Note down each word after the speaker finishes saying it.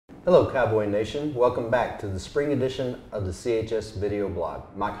Hello Cowboy Nation, welcome back to the spring edition of the CHS Video Blog.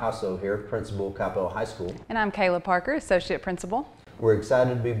 Mike Jasso here, Principal, Coppell High School. And I'm Kayla Parker, Associate Principal. We're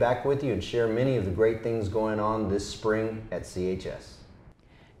excited to be back with you and share many of the great things going on this spring at CHS.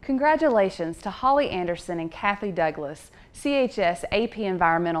 Congratulations to Holly Anderson and Kathy Douglas, CHS AP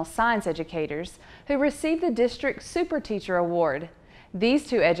Environmental Science educators, who received the District Super Teacher Award. These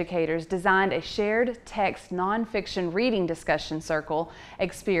two educators designed a shared text nonfiction reading discussion circle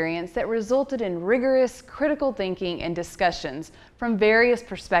experience that resulted in rigorous critical thinking and discussions from various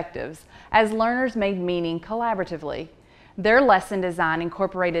perspectives as learners made meaning collaboratively. Their lesson design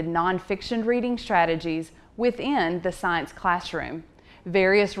incorporated nonfiction reading strategies within the science classroom.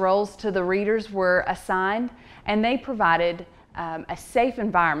 Various roles to the readers were assigned, and they provided a safe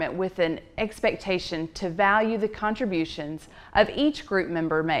environment with an expectation to value the contributions of each group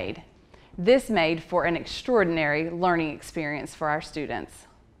member made. This made for an extraordinary learning experience for our students.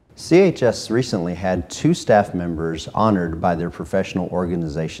 CHS recently had 2 staff members honored by their professional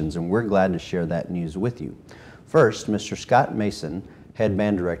organizations, and we're glad to share that news with you. First, Mr. Scott Mason, Head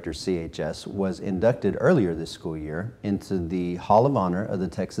Band Director CHS, was inducted earlier this school year into the Hall of Honor of the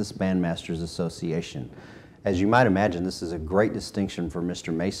Texas Bandmasters Association. As you might imagine, this is a great distinction for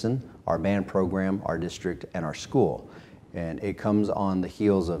Mr. Mason, our band program, our district, and our school. And it comes on the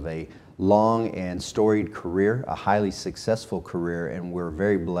heels of a long and storied career, a highly successful career, and we're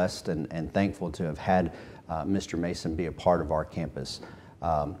very blessed and thankful to have had Mr. Mason be a part of our campus.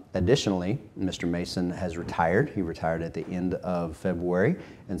 Additionally, Mr. Mason has retired. He retired at the end of February,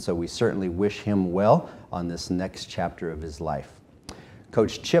 and so we certainly wish him well on this next chapter of his life.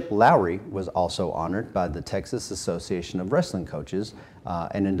 Coach Chip Lowry was also honored by the Texas Association of Wrestling Coaches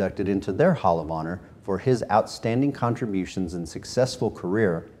and inducted into their Hall of Honor for his outstanding contributions and successful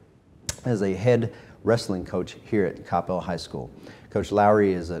career as a head wrestling coach here at Coppell High School. Coach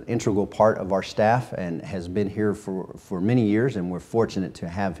Lowry is an integral part of our staff and has been here for many years, and we're fortunate to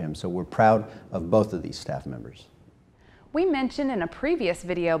have him. So we're proud of both of these staff members. We mentioned in a previous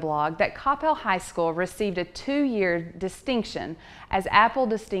video blog that Coppell High School received a 2-year distinction as Apple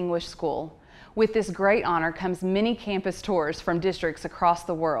Distinguished School. With this great honor comes many campus tours from districts across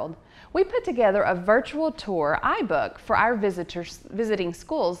the world. We put together a virtual tour iBook for our visitors visiting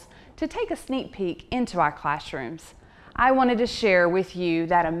schools to take a sneak peek into our classrooms. I wanted to share with you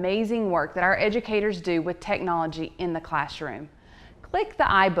that amazing work that our educators do with technology in the classroom. Click the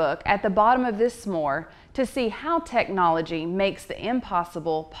iBook at the bottom of this s'more to see how technology makes the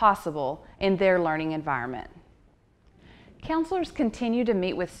impossible possible in their learning environment. Counselors continue to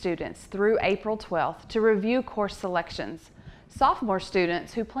meet with students through April 12th to review course selections. Sophomore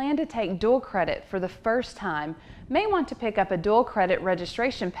students who plan to take dual credit for the first time may want to pick up a dual credit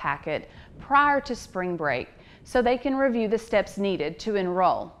registration packet prior to spring break so they can review the steps needed to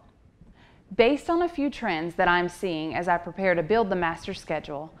enroll. Based on a few trends that I'm seeing as I prepare to build the master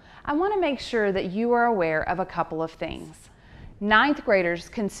schedule, I want to make sure that you are aware of a couple of things. 9th graders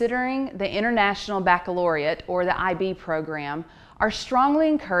considering the International Baccalaureate or the IB program are strongly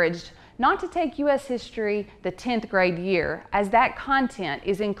encouraged not to take U.S. History the 10th grade year, as that content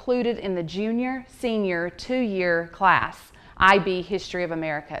is included in the junior, senior 2-year class, IB History of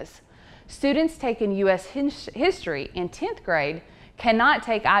Americas. Students taking U.S. History in 10th grade cannot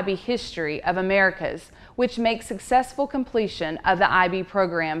take IB History of Americas, which makes successful completion of the IB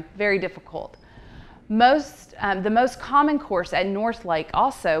program very difficult. The most common course at Northlake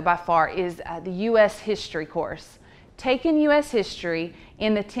also by far is the U.S. History course. Taking U.S. History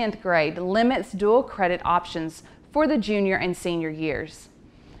in the 10th grade limits dual credit options for the junior and senior years.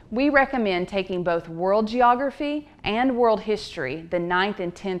 We recommend taking both World Geography and World History the 9th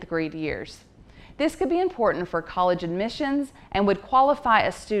and 10th grade years. This could be important for college admissions and would qualify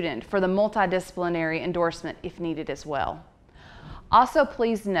a student for the multidisciplinary endorsement if needed as well. Also,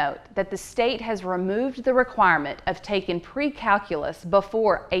 please note that the state has removed the requirement of taking pre-calculus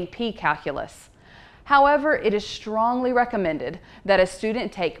before AP calculus. However, it is strongly recommended that a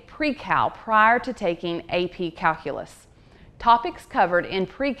student take pre-cal prior to taking AP calculus. Topics covered in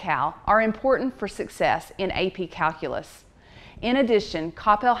pre-cal are important for success in AP calculus. In addition,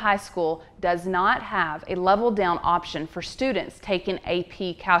 Coppell High School does not have a level down option for students taking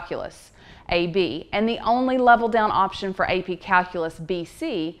AP Calculus, AB, and the only level down option for AP Calculus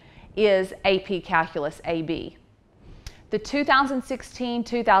BC is AP Calculus AB. The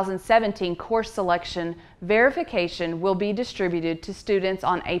 2016-2017 course selection verification will be distributed to students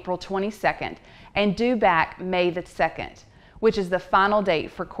on April 22nd and due back May the 2nd, which is the final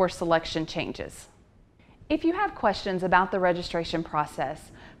date for course selection changes. If you have questions about the registration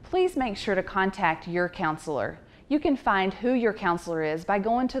process, please make sure to contact your counselor. You can find who your counselor is by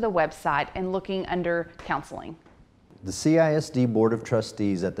going to the website and looking under counseling. The CISD Board of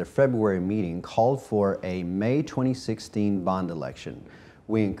Trustees at their February meeting called for a May 2016 bond election.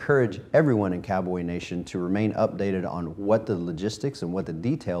 We encourage everyone in Cowboy Nation to remain updated on what the logistics and what the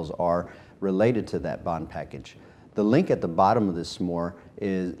details are related to that bond package. The link at the bottom of this s'more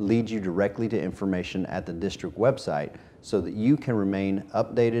leads you directly to information at the district website so that you can remain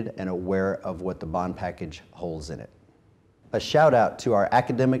updated and aware of what the bond package holds in it. A shout out to our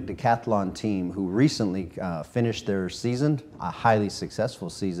academic decathlon team who recently finished their season, a highly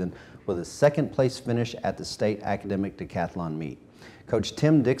successful season, with a second place finish at the state academic decathlon meet. Coach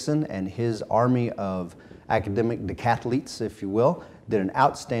Tim Dixon and his army of academic decathletes, if you will, did an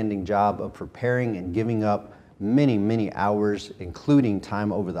outstanding job of preparing and giving up many hours, including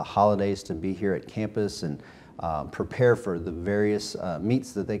time over the holidays, to be here at campus and prepare for the various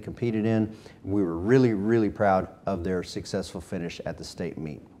meets that they competed in. We were really proud of their successful finish at the state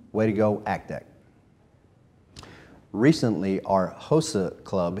meet. Way to go, ACDEC. Recently, our HOSA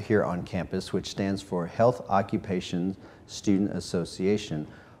club here on campus, which stands for Health Occupation Student Association,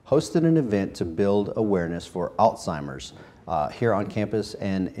 hosted an event to build awareness for Alzheimer's here on campus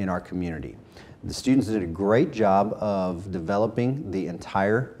and in our community. The students did a great job of developing the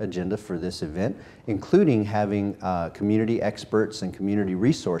entire agenda for this event, including having community experts and community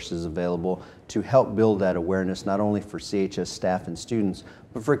resources available to help build that awareness, not only for CHS staff and students,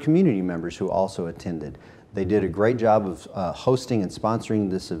 but for community members who also attended. They did a great job of hosting and sponsoring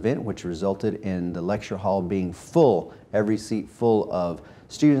this event, which resulted in the lecture hall being full, every seat full of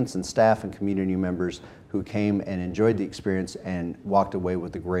students and staff and community members who came and enjoyed the experience and walked away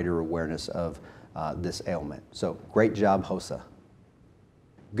with a greater awareness of this ailment. So great job, HOSA.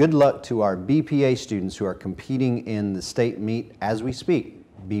 Good luck to our BPA students who are competing in the state meet as we speak.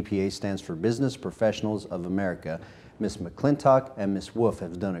 BPA stands for Business Professionals of America. Ms. McClintock and Ms. Wolf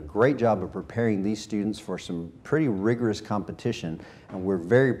have done a great job of preparing these students for some pretty rigorous competition, and we're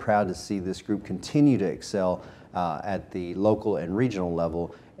very proud to see this group continue to excel at the local and regional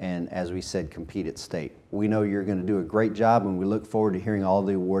level, and as we said, compete at state. We know you're going to do a great job, and we look forward to hearing all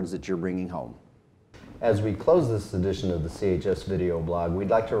the awards that you're bringing home. As we close this edition of the CHS Video Blog, we'd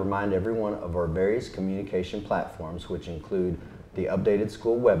like to remind everyone of our various communication platforms, which include the updated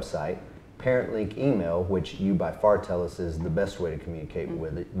school website, parent link email, which you by far tell us is the best way to communicate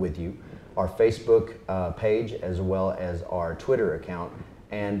with you, our Facebook page, as well as our Twitter account,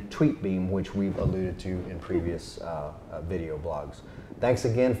 and TweetBeam, which we've alluded to in previous video blogs. Thanks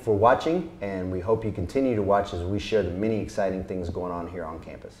again for watching, and we hope you continue to watch as we share the many exciting things going on here on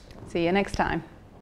campus. See you next time.